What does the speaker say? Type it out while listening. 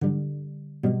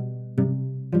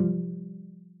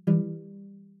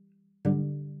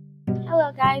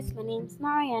guys, my name is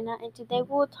Mariana, and today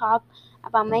we'll talk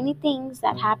about many things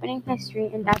that happen in history,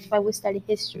 and that's why we study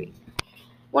history.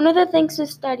 One of the things to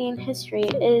study in history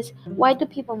is why do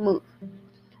people move?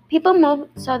 People move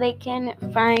so they can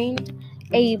find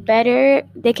better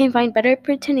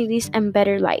opportunities and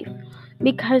better life.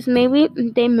 Because maybe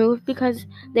they moved because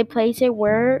the place they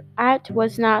were at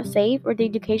was not safe, or the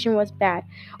education was bad,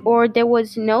 or there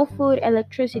was no food,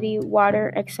 electricity,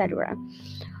 water, etc.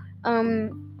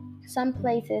 Some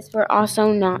places were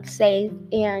also not safe,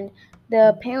 and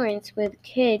the parents with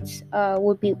kids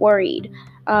would be worried.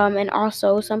 And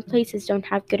also, some places don't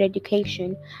have good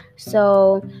education,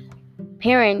 so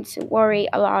parents worry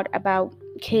a lot about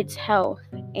kids' health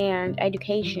and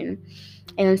education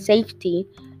and safety.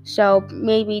 So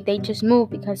maybe they just move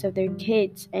because of their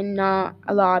kids and not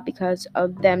a lot because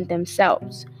of them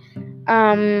themselves.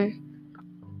 Um,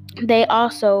 they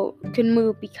also could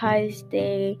move because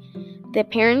the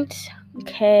parents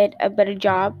get a better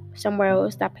job somewhere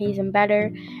else that pays them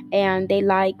better, and they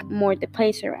like more the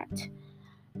place they're at.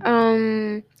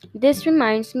 This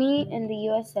reminds me in the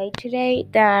USA today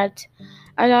that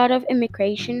a lot of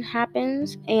immigration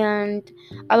happens, and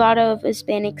a lot of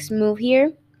Hispanics move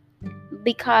here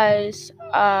because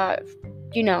for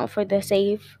the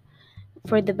safe,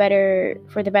 for their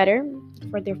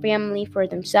family, for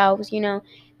themselves.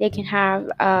 They can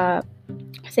have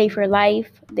safer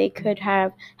life, they could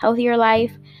have healthier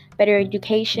life, better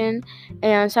education,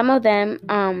 and some of them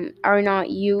are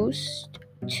not used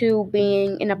to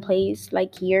being in a place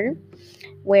like here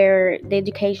where the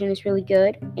education is really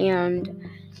good, and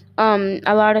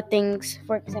a lot of things,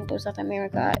 for example, South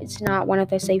America, it's not one of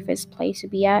the safest places to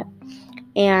be at,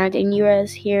 and in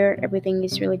US here everything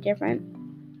is really different.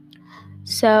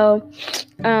 So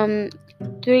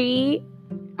three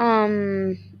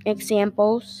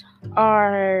examples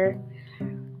are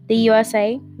the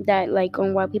USA, that like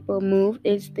on why people move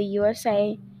is the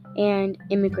USA and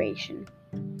immigration.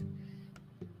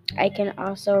 I can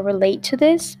also relate to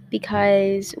this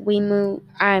because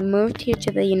I moved here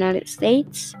to the United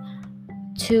States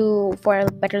for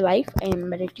a better life and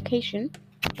better education.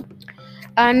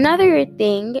 Another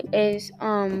thing is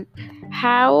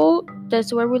how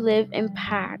does where we live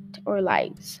impact our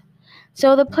lives?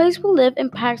 So the place we live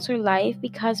impacts our life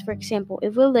because, for example,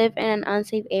 if we live in an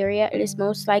unsafe area, it is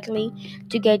most likely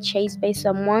to get chased by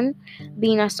someone,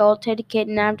 being assaulted,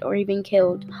 kidnapped, or even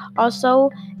killed.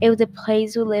 Also, if the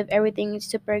place we live, everything is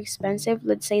super expensive,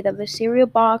 let's say that a cereal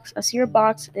box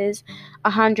is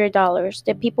 $100,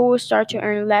 the people will start to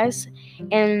earn less,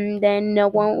 and then no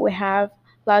one will have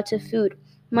lots of food,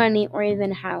 money, or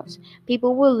even a house.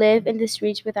 People will live in the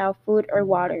streets without food or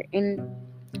water, and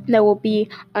that will be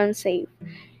unsafe.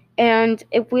 And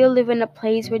if we live in a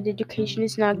place where the education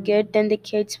is not good, then the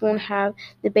kids won't have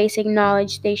the basic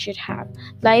knowledge they should have.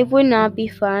 Life will not be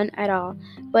fun at all.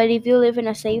 But if you live in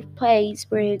a safe place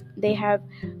where they have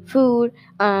food,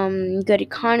 good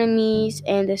economies,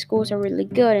 and the schools are really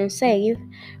good and safe,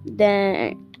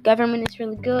 then government is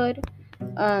really good.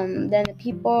 Then the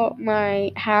people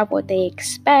might have what they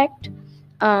expect,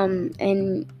 and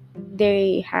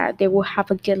they will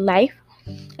have a good life,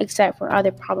 except for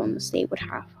other problems they would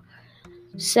have.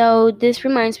 So this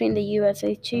reminds me in the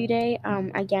USA today,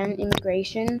 again,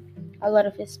 immigration. A lot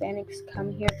of Hispanics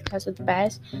come here because of the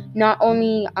best. Not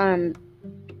only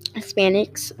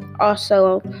Hispanics,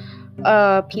 also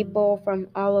people from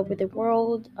all over the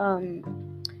world.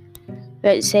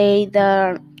 Let's say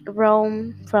the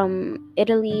Rome from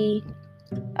Italy,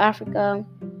 Africa,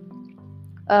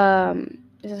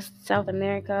 South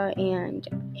America, and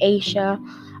Asia.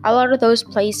 A lot of those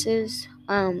places,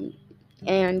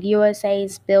 and USA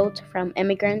is built from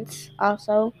immigrants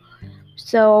also.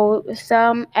 So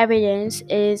some evidence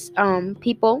is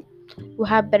people who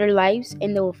have better lives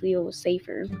and they will feel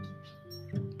safer.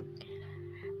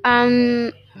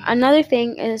 Um, Another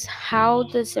thing is how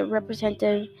does a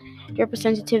representative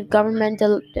government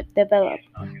develop?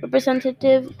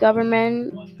 Representative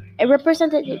government a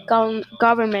representative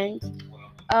government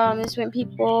is when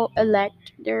people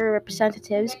elect their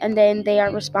representatives, and then they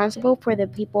are responsible for the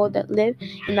people that live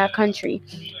in that country.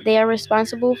 They are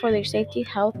responsible for their safety,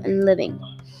 health, and living.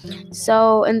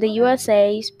 So in the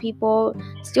USA, people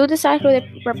still decide who the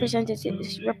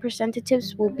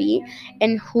representatives will be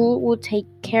and who will take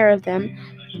care of them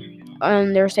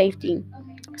on their safety.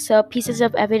 So pieces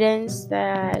of evidence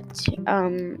that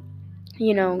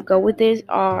go with this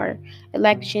are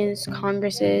elections,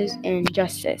 congresses, and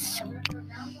justice.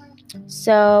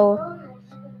 So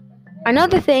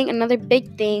another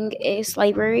big thing is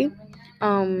slavery.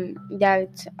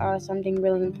 That's something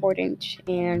really important,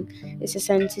 and it's a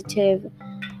sensitive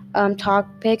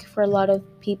topic for a lot of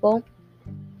people,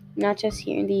 not just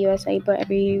here in the USA, but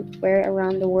everywhere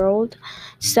around the world.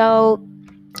 So,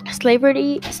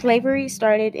 slavery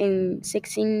started in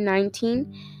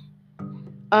 1619,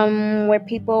 where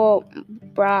people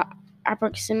brought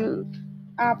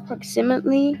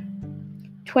approximately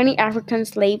 20 African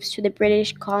slaves to the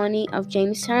British colony of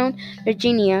Jamestown,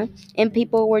 Virginia, and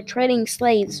people were trading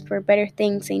slaves for better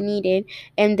things they needed,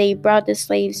 and they brought the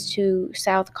slaves to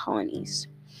South colonies.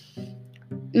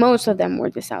 Most of them were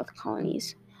the South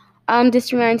colonies.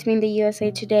 This reminds me in the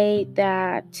USA today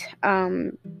that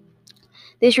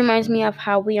this reminds me of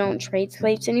how we don't trade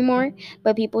slaves anymore,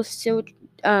 but people still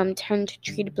tend to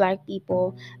treat black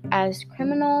people as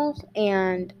criminals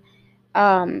and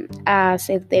as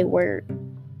if they were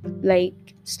like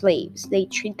slaves. They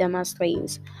treat them as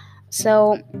slaves.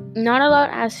 So not a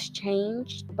lot has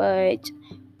changed, but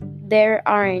there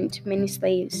aren't many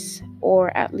slaves,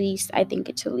 or at least I think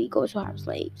it's illegal to have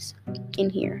slaves in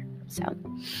here. So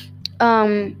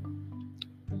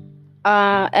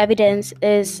evidence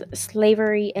is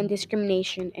slavery and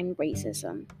discrimination and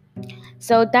racism.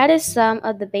 So that is some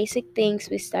of the basic things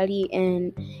we study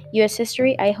in US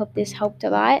history. I hope this helped a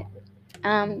lot.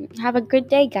 Have a good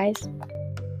day, guys.